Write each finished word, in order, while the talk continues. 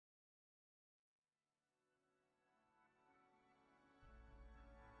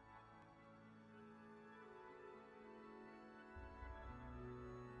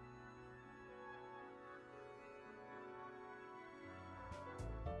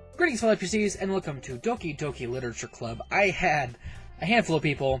Greetings, fellow PCs, and welcome to Doki Doki Literature Club. I had a handful of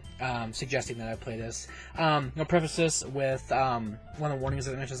people suggesting that I play this. I'll preface this with one of the warnings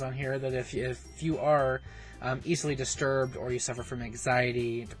that it mentions on here, that if you are easily disturbed or you suffer from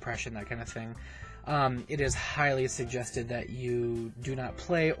anxiety, depression, that kind of thing, it is highly suggested that you do not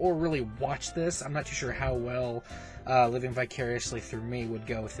play or really watch this. I'm not too sure how well living vicariously through me would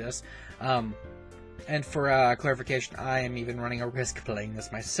go with this. And for clarification, I am even running a risk playing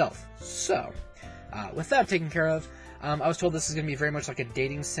this myself. So, with that taken care of, I was told this is going to be very much like a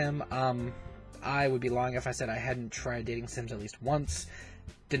dating sim. I would be lying if I said I hadn't tried dating sims at least once.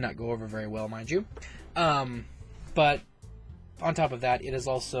 Did not go over very well, mind you. But on top of that, it is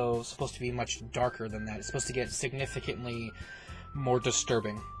also supposed to be much darker than that. It's supposed to get significantly more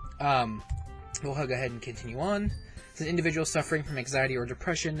disturbing. We'll go ahead and continue on. An individual suffering from anxiety or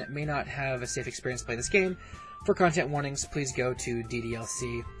depression may not have a safe experience playing this game. For content warnings, please go to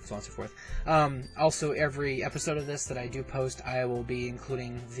DDLC, so on and so forth. Also, every episode of this that I do post, I will be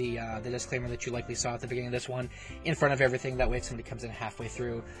including the disclaimer that you likely saw at the beginning of this one in front of everything. That way, if somebody comes in halfway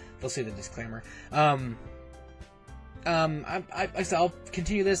through, they'll see the disclaimer. I'll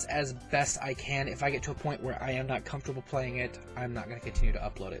continue this as best I can. If I get to a point where I am not comfortable playing it, I'm not going to continue to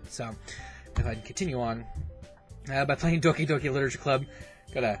upload it. So, if I can continue on. By playing Doki Doki Literature Club,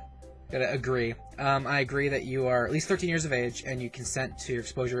 gotta agree. I agree that you are at least 13 years of age and you consent to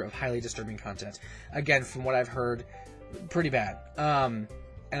exposure of highly disturbing content. Again, from what I've heard, pretty bad. And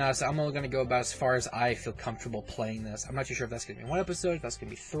honestly, I'm only going to go about as far as I feel comfortable playing this. I'm not too sure if that's going to be one episode, if that's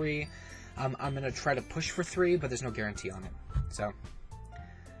going to be 3. I'm going to try to push for 3, but there's no guarantee on it. So,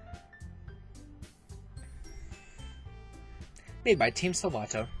 made by Team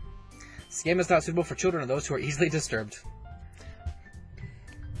Salvato. This game is not suitable for children or those who are easily disturbed.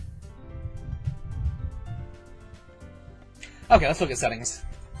 Okay, let's look at settings.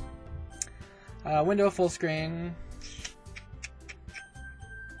 Window, full screen.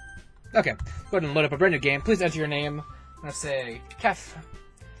 Okay, go ahead and load up a brand new game. Please enter your name. I'm going to say Kef.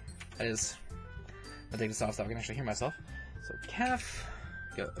 That is... I'll take this off so I can actually hear myself. So Kef.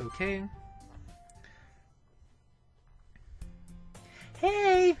 Go OK.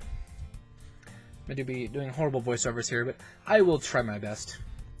 Hey! I do be doing horrible voiceovers here, but I will try my best.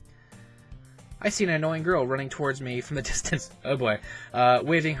 I see an annoying girl running towards me from the distance. Oh boy.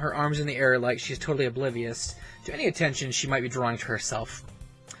 Waving her arms in the air like she's totally oblivious to any attention she might be drawing to herself.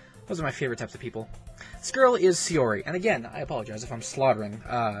 Those are my favorite types of people. This girl is Siori, and again, I apologize if I'm slaughtering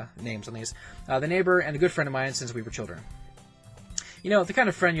names on these. The neighbor and a good friend of mine since we were children. You know, the kind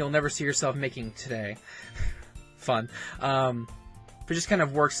of friend you'll never see yourself making today. Fun. It just kind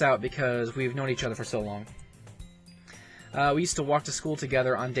of works out because we've known each other for so long. We used to walk to school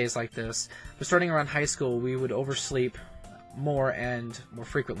together on days like this, but starting around high school, we would oversleep more and more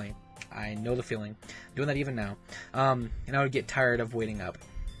frequently. I know the feeling. I'm doing that even now. And I would get tired of waiting up.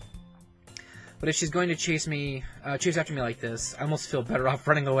 But if she's going to chase after me like this, I almost feel better off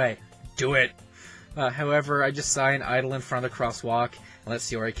running away. Do it! However, I just sigh and idle in front of the crosswalk and let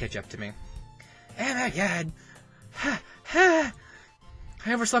Siori catch up to me. Oh my god! Ha! Ha!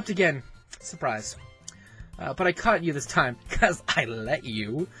 I overslept again. Surprise. But I caught you this time, because I let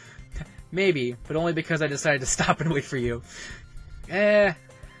you. Maybe, but only because I decided to stop and wait for you. You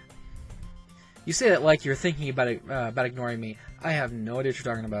say that like you're thinking about ignoring me. I have no idea what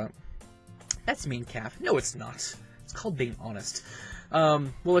you're talking about. That's mean, Cap. No, it's not. It's called being honest.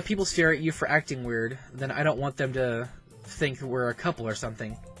 Well, if people stare at you for acting weird, then I don't want them to think we're a couple or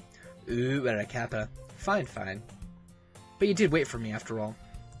something. Ooh, a kappa. Fine, fine. But you did wait for me, after all.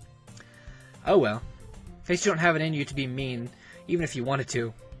 Oh well. At least you don't have it in you to be mean, even if you wanted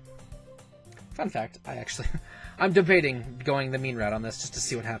to. Fun fact, I'm debating going the mean route on this, just to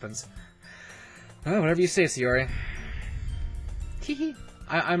see what happens. Oh, whatever you say, Siori. Hehe.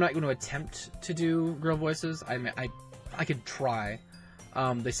 I'm not going to attempt to do girl voices. I could try.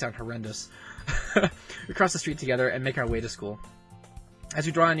 They sound horrendous. We cross the street together and make our way to school. As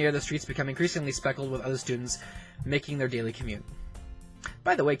we draw near, the streets become increasingly speckled with other students making their daily commute.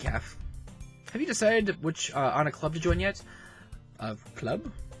 By the way, Kaf, have you decided which on a club to join yet? A club?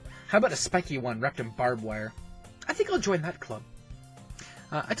 How about a spiky one wrapped in barbed wire? I think I'll join that club.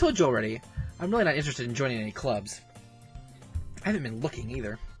 I told you already, I'm really not interested in joining any clubs. I haven't been looking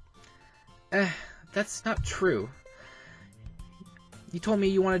either. That's not true. You told me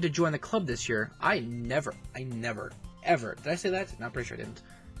you wanted to join the club this year. I never, ever. Did I say that? No, I'm pretty sure I didn't.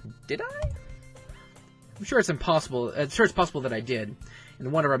 Did I? I'm sure it's impossible. It's possible that I did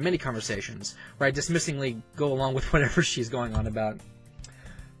in one of our many conversations, where I dismissingly go along with whatever she's going on about.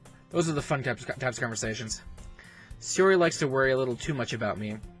 Those are the fun types of conversations. Siori likes to worry a little too much about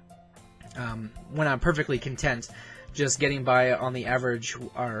me. when I'm perfectly content just getting by on the average,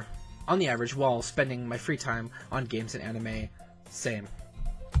 while spending my free time on games and anime. Same.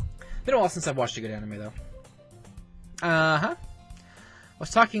 Been a while since I've watched a good anime, though. I was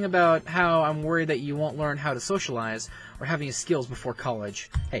talking about how I'm worried that you won't learn how to socialize or have any skills before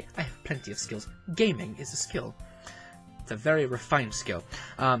college. Hey, I have plenty of skills. Gaming is a skill. It's a very refined skill.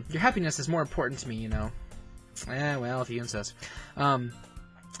 Your happiness is more important to me, you know. Well, if you insist. And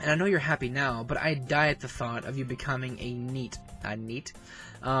I know you're happy now, but I die at the thought of you becoming a NEET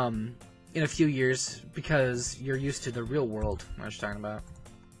in a few years because you're used to the real world. What was you talking about?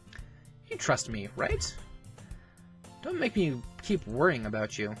 You trust me, right? Don't make me keep worrying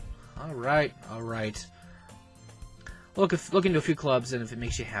about you. Alright. Look into a few clubs and if it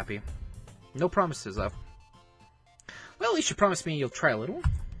makes you happy. No promises, though. Well, at least you promised me you'll try a little.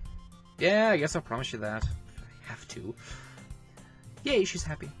 Yeah, I guess I'll promise you that. I have to. Yay, she's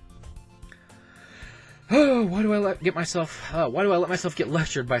happy. Oh, why do I let myself get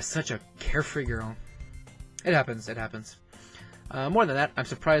lectured by such a carefree girl? It happens. More than that, I'm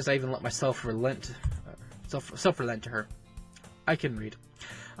surprised I even let myself relent to her. I can read.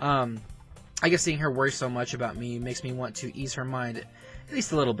 I guess seeing her worry so much about me makes me want to ease her mind at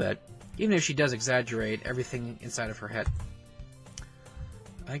least a little bit, even if she does exaggerate everything inside of her head.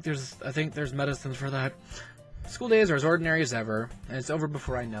 I think there's medicine for that. School days are as ordinary as ever, and it's over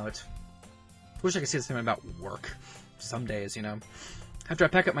before I know it. Wish I could say the same about work. Some days, you know. After I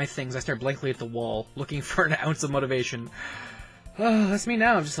pack up my things, I stare blankly at the wall, looking for an ounce of motivation. Oh, that's me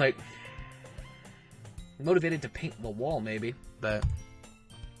now. I'm just like motivated to paint the wall, maybe. But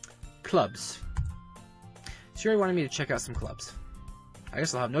clubs. Shiori wanted me to check out some clubs. I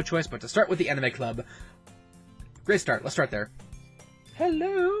guess I'll have no choice but to start with the anime club. Great start. Let's start there.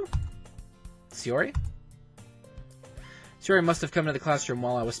 Hello, Shiori. Shiori must have come into the classroom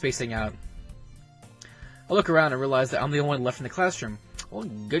while I was spacing out. I look around and realize that I'm the only one left in the classroom. Well,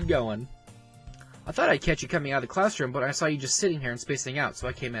 good going. I thought I'd catch you coming out of the classroom, but I saw you just sitting here and spacing out, so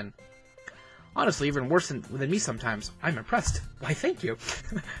I came in. Honestly, even worse than me sometimes. I'm impressed. Why, thank you.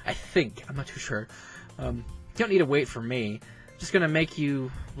 I think. I'm not too sure. You don't need to wait for me. Just gonna make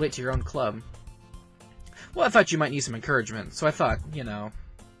you late to your own club. Well, I thought you might need some encouragement, so I thought, you know.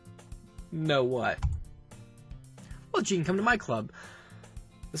 Know what? Well, you can come to my club.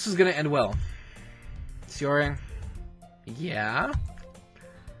 This is gonna end well. Shiori? Yeah?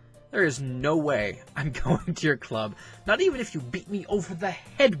 There is no way I'm going to your club. Not even if you beat me over the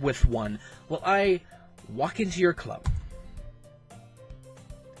head with one will I walk into your club.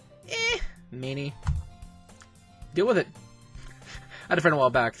 Meanie. Deal with it. I had a friend a while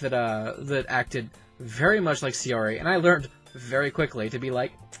back that acted very much like Shiori, and I learned very quickly to be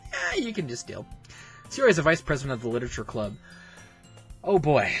like, you can just deal. Shiori is the vice president of the literature club. Oh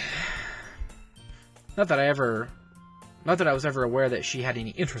boy. Not that I was ever aware that she had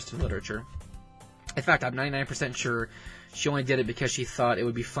any interest in literature. In fact, I'm 99% sure she only did it because she thought it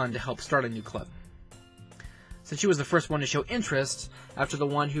would be fun to help start a new club. Since she was the first one to show interest after the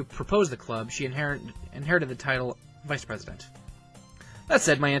one who proposed the club, she inherited the title vice president. That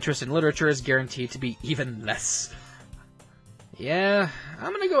said, my interest in literature is guaranteed to be even less. Yeah,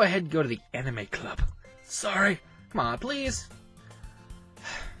 I'm gonna go ahead and go to the anime club. Sorry. Come on, please.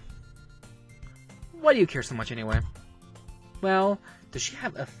 Why do you care so much anyway? Well, does she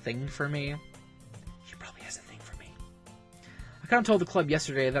have a thing for me? She probably has a thing for me. I kind of told the club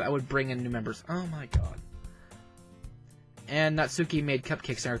yesterday that I would bring in new members. Oh my god. And Natsuki made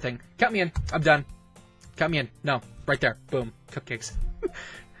cupcakes and everything. Count me in. I'm done. Count me in. No. Right there. Boom. Cupcakes.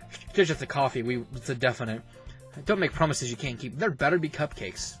 There's just a coffee. It's a definite. Don't make promises you can't keep. There better be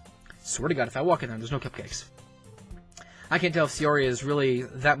cupcakes. Swear to god, if I walk in there, there's no cupcakes. I can't tell if Shiori is really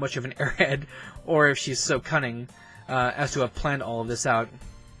that much of an airhead, or if she's so cunning as to have planned all of this out.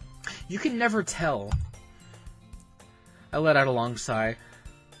 You can never tell. I let out a long sigh.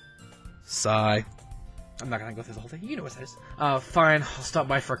 Sigh. I'm not gonna go through the whole thing. You know what that is. Fine. I'll stop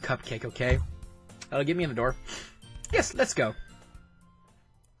by for a cupcake, okay? Get me in the door. Yes, let's go.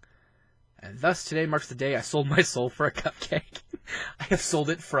 And thus, today marks the day I sold my soul for a cupcake. I have sold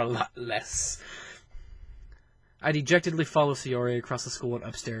it for a lot less. I dejectedly follow Shiori across the school and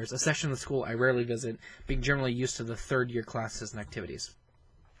upstairs, a section of the school I rarely visit, being generally used to the third-year classes and activities.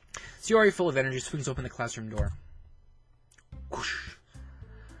 Shiori, full of energy, swings open the classroom door. Whoosh.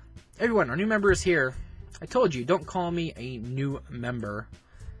 Everyone, our new member is here. I told you, don't call me a new member.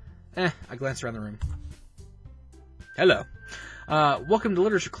 I glance around the room. Hello. Welcome to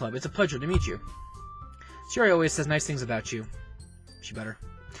Literature Club. It's a pleasure to meet you. Shiori always says nice things about you. She better.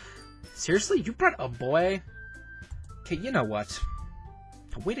 Seriously? You brought a boy? Okay, you know what?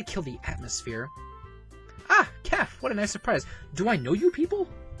 A way to kill the atmosphere. Ah, Calf, what a nice surprise. Do I know you people?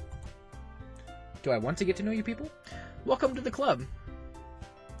 Do I want to get to know you people? Welcome to the club.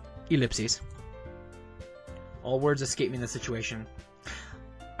 Ellipses. All words escape me in this situation.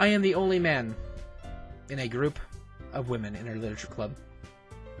 I am the only man in a group of women in our literature club.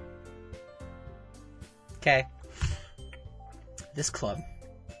 Okay. This club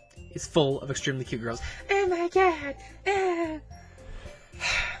is full of extremely cute girls. Oh my god! Ah.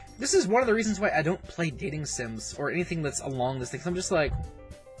 This is one of the reasons why I don't play dating sims or anything that's along this thing. 'Cause I'm just like,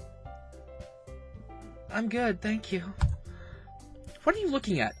 I'm good, thank you. What are you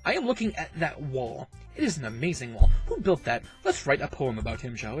looking at? I am looking at that wall. It is an amazing wall. Who built that? Let's write a poem about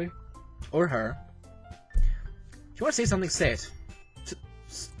him, shall we? Or her. If you want to say something, say it.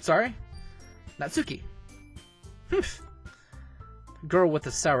 Sorry? Natsuki. Humph. Girl with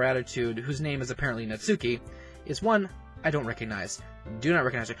a sour attitude, whose name is apparently Natsuki, is one I don't recognize. Do not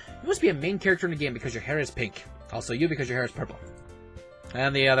recognize her. You must be a main character in the game because your hair is pink. Also you because your hair is purple.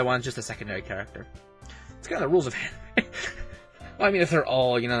 And the other one's just a secondary character. It's kind of the rules of anime. Well, I mean, if they're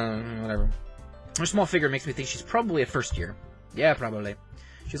all, you know, whatever. Her small figure makes me think she's probably a first year. Yeah, probably.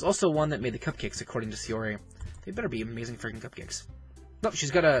 She's also one that made the cupcakes, according to Shiori. They better be amazing freaking cupcakes. Nope,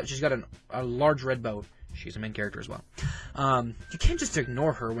 she's got a large red bow. She's a main character as well. You can't just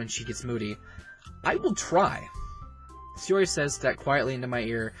ignore her when she gets moody. I will try. Shiori says that quietly into my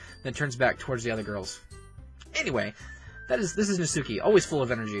ear, then turns back towards the other girls. Anyway, this is Natsuki, always full of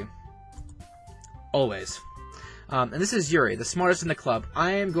energy. Always. And this is Yuri, the smartest in the club.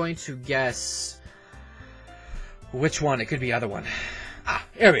 I am going to guess which one. It could be either one. Ah,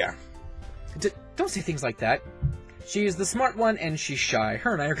 here we are. Don't say things like that. She's the smart one, and she's shy.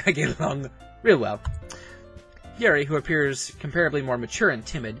 Her and I are going to get along real well. Yuri, who appears comparably more mature and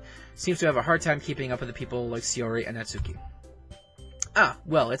timid, seems to have a hard time keeping up with the people like Shiori and Natsuki. Ah,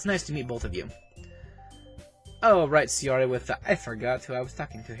 well, it's nice to meet both of you. Oh, right, Shiori with the... I forgot who I was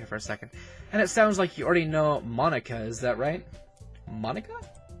talking to here for a second. And it sounds like you already know Monica, is that right? Monica?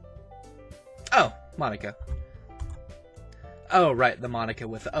 Oh, Monica. Oh, right, the Monica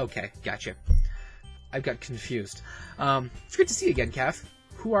with the... Okay, gotcha. I got confused. It's great to see you again, Calf.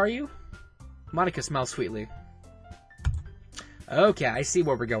 Who are you? Monica smiles sweetly. Okay, I see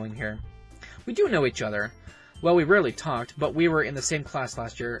where we're going here. We do know each other. Well, we rarely talked, but we were in the same class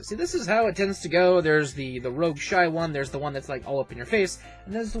last year. See, this is how it tends to go. There's the rogue shy one, there's the one that's like all up in your face,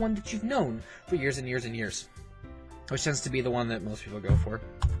 and there's the one that you've known for years and years and years. Which tends to be the one that most people go for.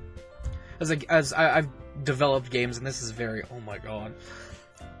 As I've developed games, and this is very, oh my god.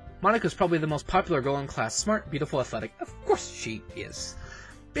 Monica's probably the most popular girl in class. Smart, beautiful, athletic. Of course she is.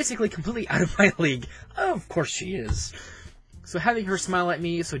 Basically completely out of my league. Of course she is. So having her smile at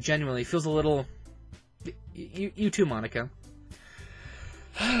me so genuinely feels a little... You too, Monica.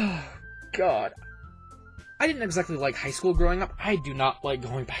 God. I didn't exactly like high school growing up. I do not like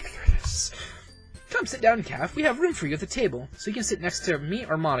going back through this. Come sit down, Calf. We have room for you at the table, so you can sit next to me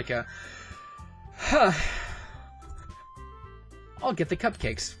or Monica. I'll get the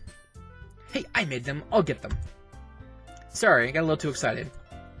cupcakes. Hey, I made them. I'll get them. Sorry, I got a little too excited.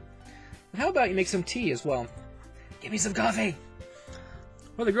 How about you make some tea as well? Give me some coffee!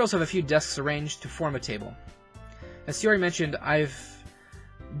 Well, the girls have a few desks arranged to form a table. As Shiori mentioned, I've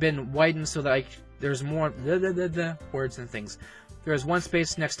been widened so that there's more words and things. There is one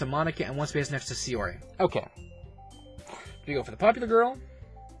space next to Monica and one space next to Shiori. Okay. Do you go for the popular girl,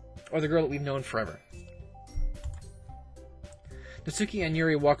 or the girl that we've known forever? Natsuki and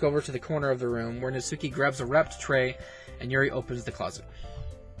Yuri walk over to the corner of the room, where Natsuki grabs a wrapped tray, and Yuri opens the closet.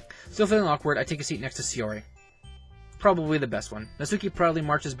 Still feeling awkward, I take a seat next to Shiori. Probably the best one. Natsuki proudly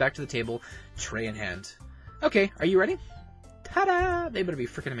marches back to the table, tray in hand. Okay, are you ready? Ta-da! They better be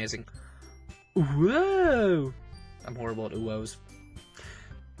freaking amazing. Whoa! I'm horrible at oohs.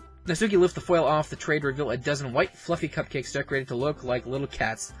 Natsuki lifts the foil off the tray to reveal a dozen white, fluffy cupcakes decorated to look like little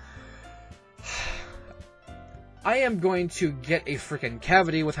cats. I am going to get a freaking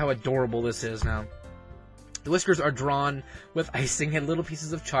cavity with how adorable this is now. The whiskers are drawn with icing and little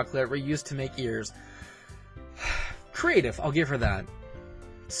pieces of chocolate were used to make ears. Creative, I'll give her that.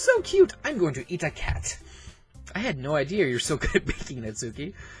 So cute, I'm going to eat a cat. I had no idea you're so good at baking,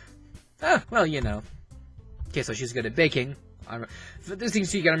 Natsuki. Ah, well, you know. Okay, so she's good at baking. These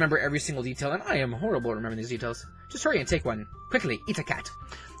things you gotta remember every single detail, and I am horrible at remembering these details. Just hurry and take one. Quickly, eat a cat.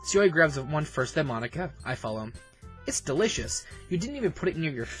 Shiori grabs one first, then Monica. I follow him. It's delicious. You didn't even put it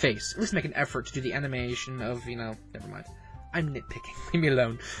near your face. At least make an effort to do the animation of, you know, never mind. I'm nitpicking. Leave me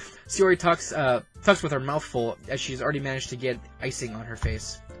alone. Shiori talks with her mouth full, as she's already managed to get icing on her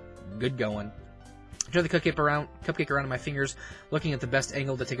face. Good going. I turn the cupcake around in my fingers, looking at the best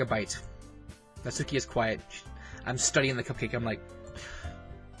angle to take a bite. Natsuki is quiet. I'm studying the cupcake. I'm like...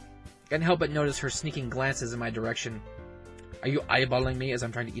 Can't help but notice her sneaking glances in my direction. Are you eyeballing me as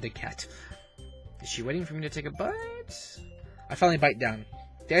I'm trying to eat a cat? Is she waiting for me to take a bite? I finally bite down.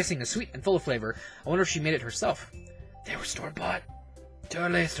 The icing is sweet and full of flavor. I wonder if she made it herself. They were store-bought.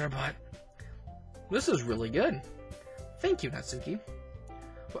 Totally store-bought. This is really good. Thank you, Natsuki.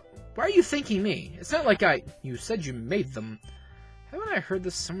 Why are you thanking me? It's not like You said you made them. Haven't I heard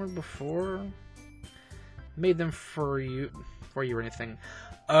this somewhere before? Made them for you or anything.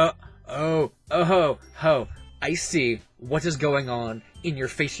 Oh, I see what is going on in your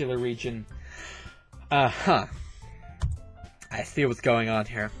facial region. I see what's going on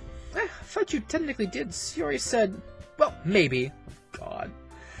here. I thought you technically did. Shiori said, well, maybe. Oh,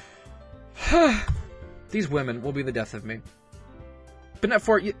 God. These women will be the death of me. But not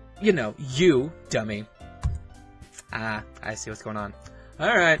for, you know, you, dummy. I see what's going on.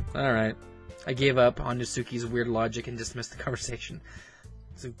 Alright. I gave up on Natsuki's weird logic and dismissed the conversation.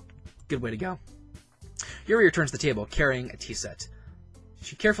 It's a good way to go. Yuri returns to the table, carrying a tea set.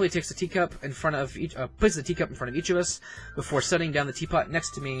 She carefully takes the teacup in front of places the teacup in front of each of us before setting down the teapot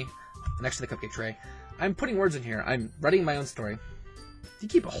next to me, next to the cupcake tray. I'm putting words in here. I'm writing my own story. Do you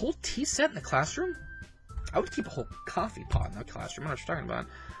keep a whole tea set in the classroom? I would keep a whole coffee pot in the classroom. I don't know what you're talking about.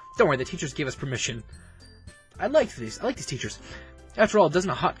 Don't worry, the teachers gave us permission. I like these teachers. After all, doesn't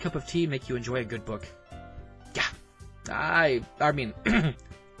a hot cup of tea make you enjoy a good book? Yeah. I mean,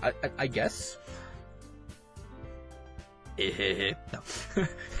 I guess. No.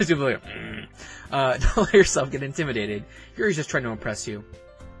 Don't let yourself get intimidated. Yuri's just trying to impress you.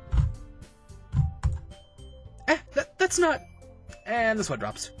 That's not... And the sweat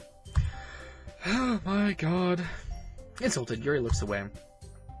drops. Oh my god. Insulted, Yuri looks away.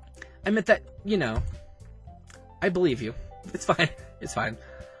 I meant that, you know... I believe you. It's fine. It's fine.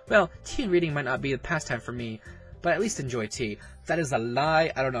 Well, tea and reading might not be a pastime for me, but I at least enjoy tea. That is a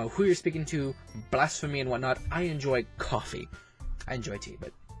lie. I don't know who you're speaking to, blasphemy and whatnot. I enjoy coffee. I enjoy tea,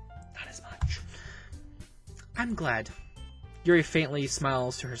 but not as much. I'm glad. Yuri faintly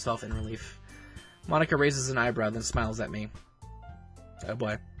smiles to herself in relief. Monica raises an eyebrow, then smiles at me. Oh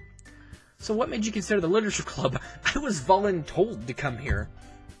boy. So what made you consider the literature club? I was voluntold to come here.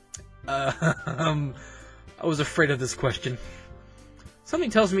 I was afraid of this question. Something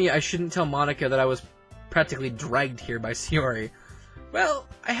tells me I shouldn't tell Monica that I was practically dragged here by Shiori. Well,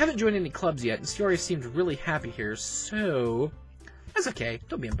 I haven't joined any clubs yet, and Shiori seemed really happy here, so... That's okay,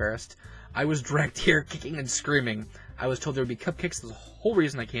 don't be embarrassed. I was dragged here kicking and screaming. I was told there would be cupcakes, that's the whole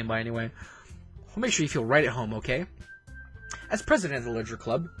reason I came by anyway. We'll make sure you feel right at home, okay? As president of the literature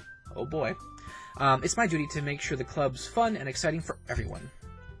club, oh boy, it's my duty to make sure the club's fun and exciting for everyone.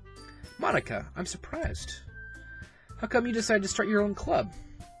 Monica, I'm surprised. How come you decided to start your own club?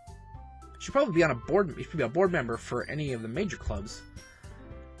 You should probably be on a board. You should be a board member for any of the major clubs.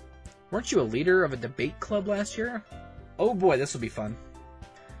 Weren't you a leader of a debate club last year? Oh boy, this will be fun.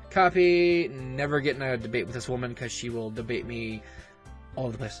 Copy. Never get in a debate with this woman because she will debate me all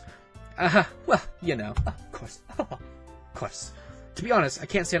over the place. Well, you know, of course, of course. To be honest, I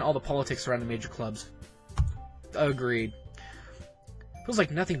can't stand all the politics around the major clubs. Agreed. Feels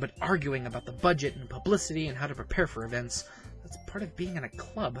like nothing but arguing about the budget and publicity and how to prepare for events. That's part of being in a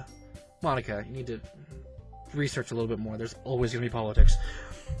club. Monica, you need to research a little bit more. There's always going to be politics.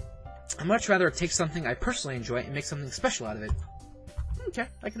 I'd much rather take something I personally enjoy and make something special out of it. Okay,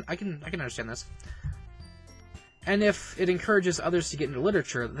 I can understand this. And if it encourages others to get into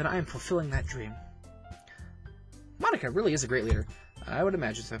literature, then I am fulfilling that dream. Monica really is a great leader. I would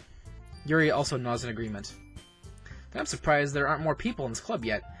imagine so. Yuri also nods in agreement. I'm surprised there aren't more people in this club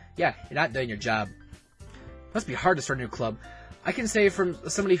yet. Yeah, you're not doing your job. Must be hard to start a new club. I can say from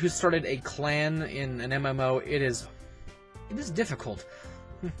somebody who started a clan in an MMO, it is difficult.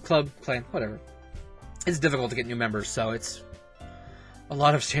 Club, clan, whatever. It's difficult to get new members, so it's a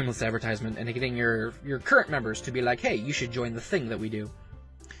lot of shameless advertisement and getting your current members to be like, hey, you should join the thing that we do.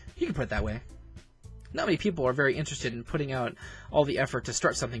 You can put it that way. Not many people are very interested in putting out all the effort to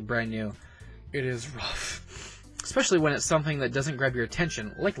start something brand new. It is rough. Especially when it's something that doesn't grab your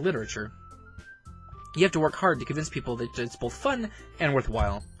attention, like literature. You have to work hard to convince people that it's both fun and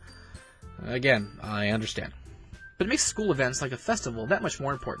worthwhile. Again, I understand. But it makes school events like a festival that much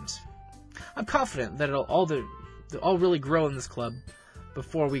more important. I'm confident that they'll all really grow in this club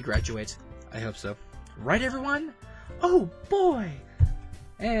before we graduate. I hope so. Right, everyone? Oh, boy!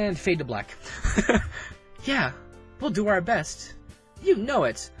 And fade to black. Yeah, we'll do our best. You know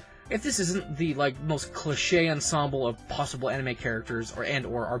it. If this isn't the, most cliché ensemble of possible anime characters or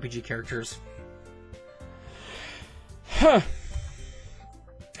RPG characters. Huh.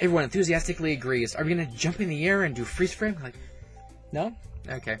 Everyone enthusiastically agrees. Are we gonna jump in the air and do freeze frame? Like, no?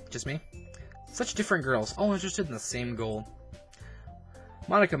 Okay, just me? Such different girls, all interested in the same goal.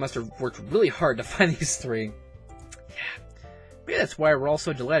 Monica must have worked really hard to find these three. Yeah. Maybe that's why we're all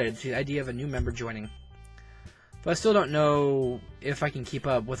so delighted to the idea of a new member joining. But I still don't know if I can keep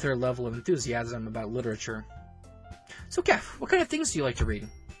up with their level of enthusiasm about literature. So, Kev, what kind of things do you like to read?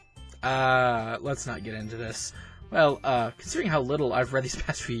 Let's not get into this. Well, considering how little I've read these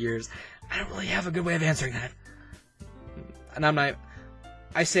past few years, I don't really have a good way of answering that. And I'm not...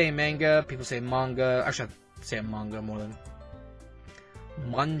 I say manga, people say manga. Actually, I say manga more than...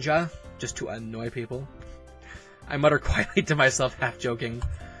 manja, just to annoy people. I mutter quietly to myself, half joking.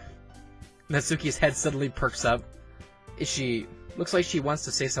 Natsuki's head suddenly perks up. Looks like she wants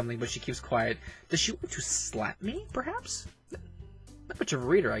to say something, but she keeps quiet. Does she want to slap me, perhaps? Not much of a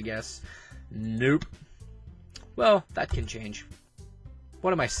reader, I guess. Nope. Well, that can change.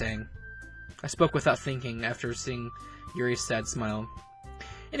 What am I saying? I spoke without thinking after seeing Yuri's sad smile.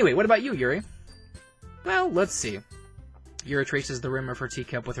 Anyway, what about you, Yuri? Well, let's see. Yuri traces the rim of her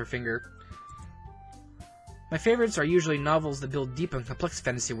teacup with her finger. My favorites are usually novels that build deep and complex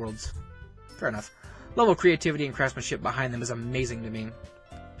fantasy worlds. Fair enough. Level of creativity and craftsmanship behind them is amazing to me.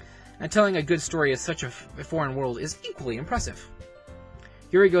 And telling a good story in such a foreign world is equally impressive.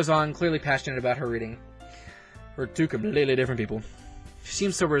 Yuri goes on, clearly passionate about her reading. We're two completely different people. She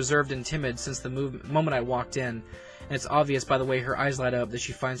seems so reserved and timid since the moment I walked in, and it's obvious by the way her eyes light up that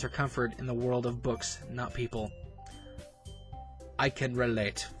she finds her comfort in the world of books, not people. I can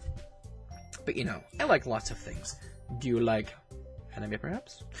relate. But you know, I like lots of things. Do you like anime,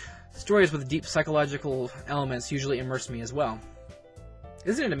 perhaps? Stories with deep psychological elements usually immerse me as well.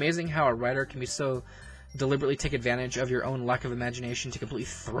 Isn't it amazing how a writer can be so deliberately take advantage of your own lack of imagination to completely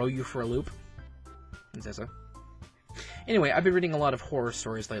throw you for a loop? I'd say so. Anyway, I've been reading a lot of horror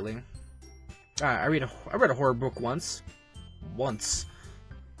stories lately. I read a horror book once.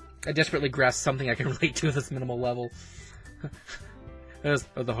 I desperately grasped something I can relate to at this minimal level. That was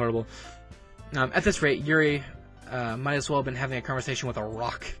horrible. At this rate, Yuri might as well have been having a conversation with a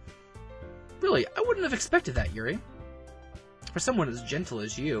rock. Really, I wouldn't have expected that, Yuri. For someone as gentle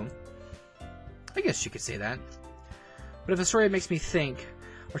as you. I guess you could say that. But if a story makes me think,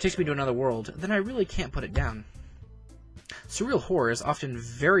 or takes me to another world, then I really can't put it down. Surreal horror is often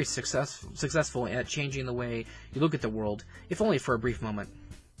very successful at changing the way you look at the world, if only for a brief moment.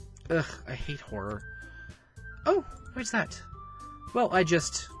 Ugh, I hate horror. Oh, what's that? Well,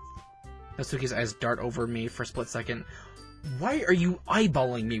 Natsuki's eyes dart over me for a split second. Why are you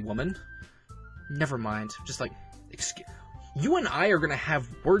eyeballing me, woman? Never mind. Just like, you and I are gonna have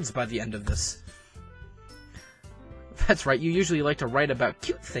words by the end of this. That's right, you usually like to write about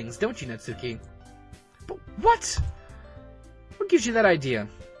cute things, don't you, Natsuki? But what? What gives you that idea?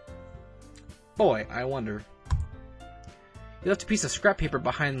 Boy, I wonder. You left a piece of scrap paper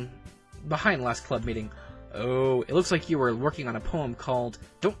behind last club meeting. Oh, it looks like you were working on a poem called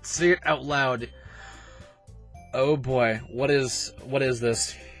Don't Say It Out Loud. Oh boy, what is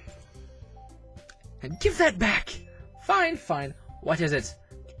this? And give that back! Fine. What is it?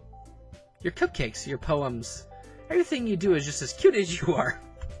 Your cupcakes, your poems. Everything you do is just as cute as you are.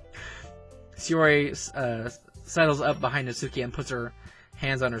 Shiori sidles up behind Natsuki and puts her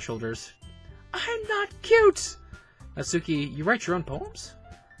hands on her shoulders. I'm not cute! Natsuki, you write your own poems?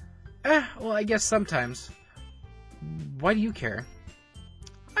 Well, I guess sometimes. Why do you care?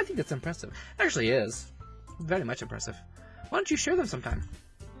 I think that's impressive. It actually is. Very much impressive. Why don't you share them sometime?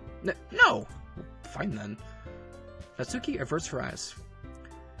 No! Fine then. Natsuki averts her eyes.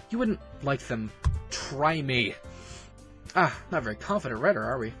 You wouldn't like them. Try me. Not a very confident writer,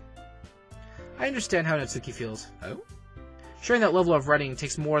 are we? I understand how Natsuki feels. Oh? Sharing that level of writing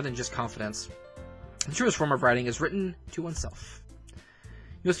takes more than just confidence. The truest form of writing is written to oneself.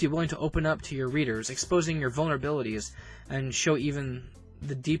 You must be willing to open up to your readers, exposing your vulnerabilities, and show even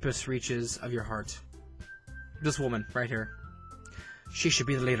the deepest reaches of your heart. This woman, right here. She should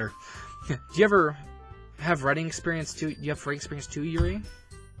be the leader. Do you ever have writing experience too? Do you have writing experience too, Yuri?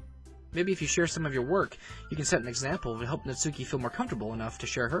 Maybe if you share some of your work, you can set an example to help Natsuki feel more comfortable enough to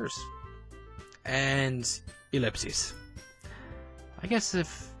share hers. And ellipses. I guess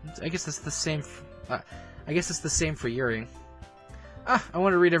it's the same. I guess it's the same for Yuri. I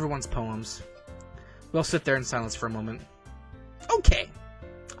want to read everyone's poems. We'll sit there in silence for a moment. Okay,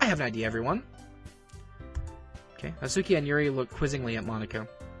 I have an idea, everyone. Okay, Natsuki and Yuri look quizzingly at Monaco.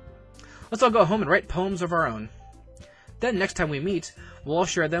 Let's all go home and write poems of our own. Then next time we meet, we'll all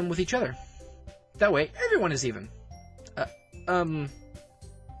share them with each other. That way, everyone is even.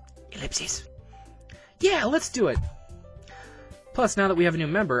 Ellipses. Yeah, let's do it. Plus, now that we have a new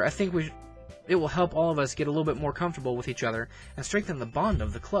member, I think it will help all of us get a little bit more comfortable with each other and strengthen the bond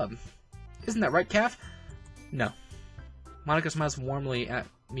of the club. Isn't that right, Calf? No. Monica smiles warmly at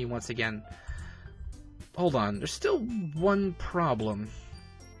me once again. Hold on, there's still one problem.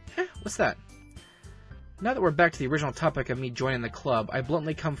 What's that? Now that we're back to the original topic of me joining the club, I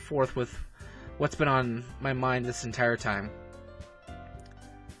bluntly come forth with what's been on my mind this entire time.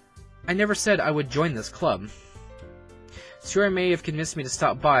 I never said I would join this club. Sure, may have convinced me to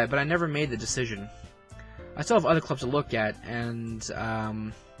stop by, but I never made the decision. I still have other clubs to look at, and,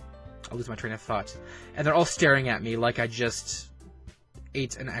 I'll lose my train of thought. And they're all staring at me like I just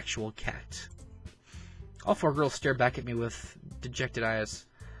ate an actual cat. All four girls stare back at me with dejected eyes.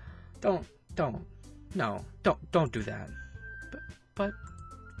 Don't do that. But,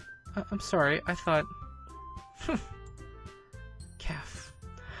 I'm sorry, I thought... Calf.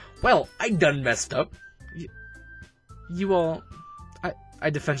 Well, I done messed up. You all...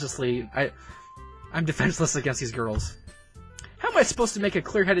 I'm defenseless against these girls. How am I supposed to make a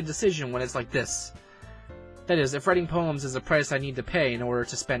clear-headed decision when it's like this? That is, if writing poems is the price I need to pay in order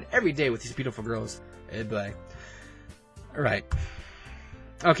to spend every day with these beautiful girls. Bye. Alright.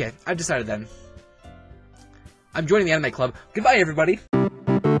 Okay, I've decided then. I'm joining the anime club. Goodbye, everybody!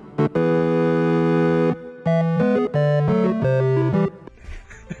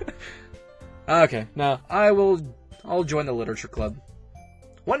 Okay, now, I'll join the literature club.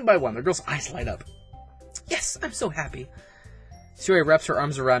 One by one, the girl's eyes light up. Yes, I'm so happy. Suri wraps her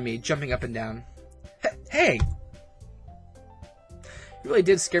arms around me, jumping up and down. Hey! You really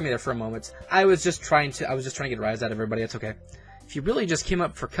did scare me there for a moment. I was just trying to get a rise out of everybody. It's okay. If you really just came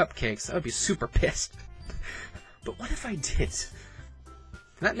up for cupcakes, I would be super pissed. But what if I did?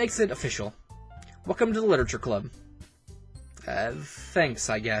 That makes it official. Welcome to the literature club. Thanks,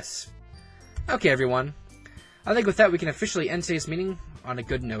 I guess. Okay, everyone. I think with that we can officially end today's meeting on a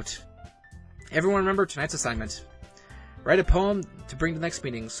good note. Everyone remember tonight's assignment. Write a poem to bring to the next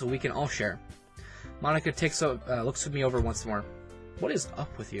meeting so we can all share. Monica looks me over once more. What is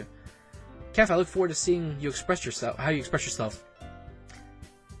up with you? Calf, I look forward to seeing you express yourself. How you express yourself.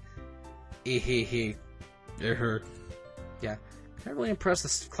 It hurt. Yeah. Can I really impress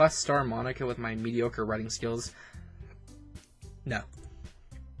the class star Monica with my mediocre writing skills? No.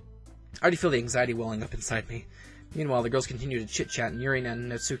 I already feel the anxiety welling up inside me. Meanwhile, the girls continue to chit-chat, and Yuri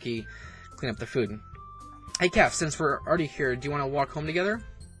and Natsuki clean up their food. Hey, Calf, since we're already here, do you want to walk home together?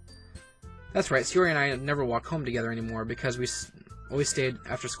 That's right, Yuri and I never walk home together anymore because we always stayed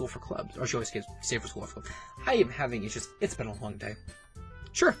after school for clubs. Or she always stayed for school after clubs. I am having issues. It's been a long day.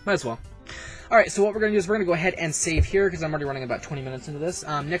 Sure, might as well. Alright, so what we're going to do is we're going to go ahead and save here because I'm already running about 20 minutes into this.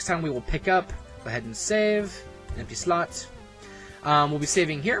 Next time we will pick up, go ahead and save, empty slot. We'll be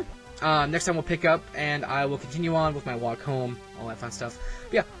saving here. Next time we'll pick up, and I will continue on with my walk home, all that fun stuff.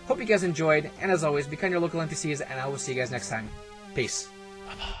 But yeah, hope you guys enjoyed, and as always, be kind to your local NPCs, and I will see you guys next time. Peace.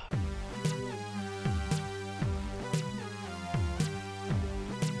 Bye-bye.